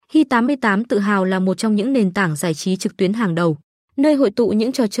Hi88 tự hào là một trong những nền tảng giải trí trực tuyến hàng đầu, nơi hội tụ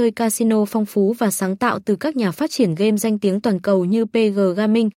những trò chơi casino phong phú và sáng tạo từ các nhà phát triển game danh tiếng toàn cầu như PG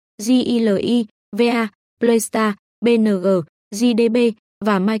Gaming, GILI, VA, Playstar, BNG, GDB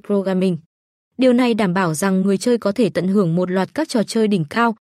và Microgaming. Điều này đảm bảo rằng người chơi có thể tận hưởng một loạt các trò chơi đỉnh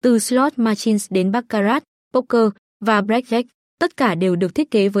cao, từ slot machines đến baccarat, poker và blackjack, tất cả đều được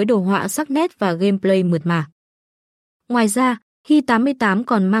thiết kế với đồ họa sắc nét và gameplay mượt mà. Ngoài ra, Hi88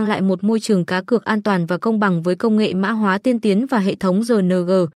 còn mang lại một môi trường cá cược an toàn và công bằng với công nghệ mã hóa tiên tiến và hệ thống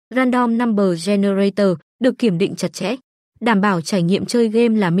RNG, Random Number Generator, được kiểm định chặt chẽ, đảm bảo trải nghiệm chơi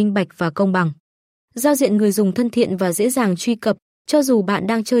game là minh bạch và công bằng. Giao diện người dùng thân thiện và dễ dàng truy cập, cho dù bạn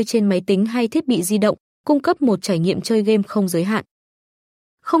đang chơi trên máy tính hay thiết bị di động, cung cấp một trải nghiệm chơi game không giới hạn.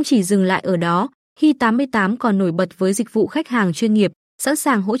 Không chỉ dừng lại ở đó, Hi88 còn nổi bật với dịch vụ khách hàng chuyên nghiệp, sẵn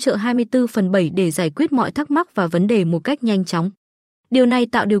sàng hỗ trợ 24/7 để giải quyết mọi thắc mắc và vấn đề một cách nhanh chóng. Điều này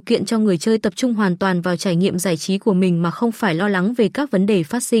tạo điều kiện cho người chơi tập trung hoàn toàn vào trải nghiệm giải trí của mình mà không phải lo lắng về các vấn đề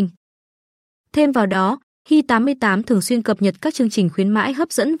phát sinh. Thêm vào đó, Hi88 thường xuyên cập nhật các chương trình khuyến mãi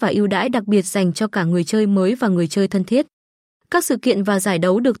hấp dẫn và ưu đãi đặc biệt dành cho cả người chơi mới và người chơi thân thiết. Các sự kiện và giải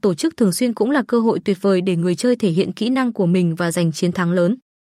đấu được tổ chức thường xuyên cũng là cơ hội tuyệt vời để người chơi thể hiện kỹ năng của mình và giành chiến thắng lớn.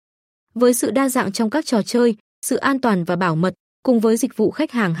 Với sự đa dạng trong các trò chơi, sự an toàn và bảo mật, cùng với dịch vụ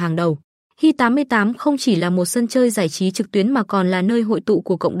khách hàng hàng đầu, Hi88 không chỉ là một sân chơi giải trí trực tuyến mà còn là nơi hội tụ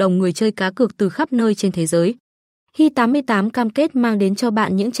của cộng đồng người chơi cá cược từ khắp nơi trên thế giới. Hi88 cam kết mang đến cho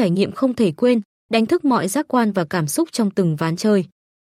bạn những trải nghiệm không thể quên, đánh thức mọi giác quan và cảm xúc trong từng ván chơi.